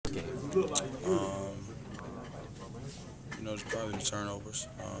it's probably the turnovers.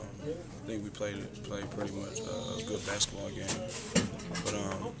 I think we played pretty much a good basketball game,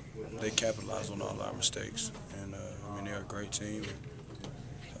 but they capitalized on all our mistakes. And I mean, they're a great team.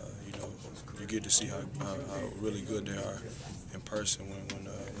 You know, you get to see how really good they are in person when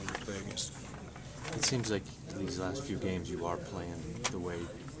you play against them. It seems like these last few games you are playing the way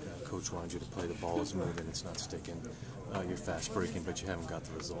Coach wanted you to play. The ball is moving, it's not sticking. You're fast breaking, but you haven't got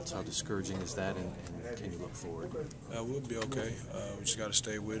the results. How discouraging is that, and can you look forward? We'll be okay. We just got to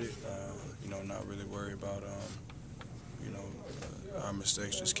stay with it. You know, not really worry about you know, our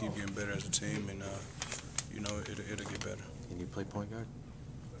mistakes. Just keep getting better as a team, and you know, it'll get better. Can you play point guard?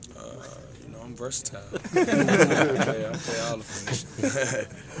 You know, I'm versatile. I play all the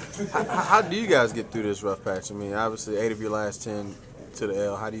positions. How do you guys get through this rough patch? I mean, obviously 8 of your last 10 to the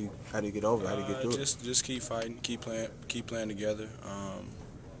L. How do you get over it? How do you get through it? Just keep fighting, keep playing together.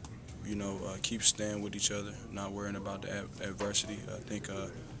 You know, keep staying with each other, not worrying about the adversity. I think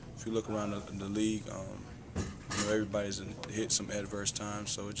if you look around the league, you know, everybody's hit some adverse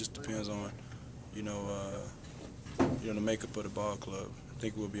times. So it just depends on, you know, the makeup of the ball club. I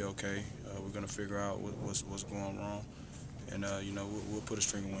think we'll be okay. We're gonna figure out what's going wrong, and you know, we'll put a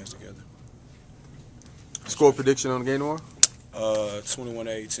string of wins together. Score prediction on the game tomorrow?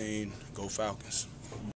 21-18, go Falcons.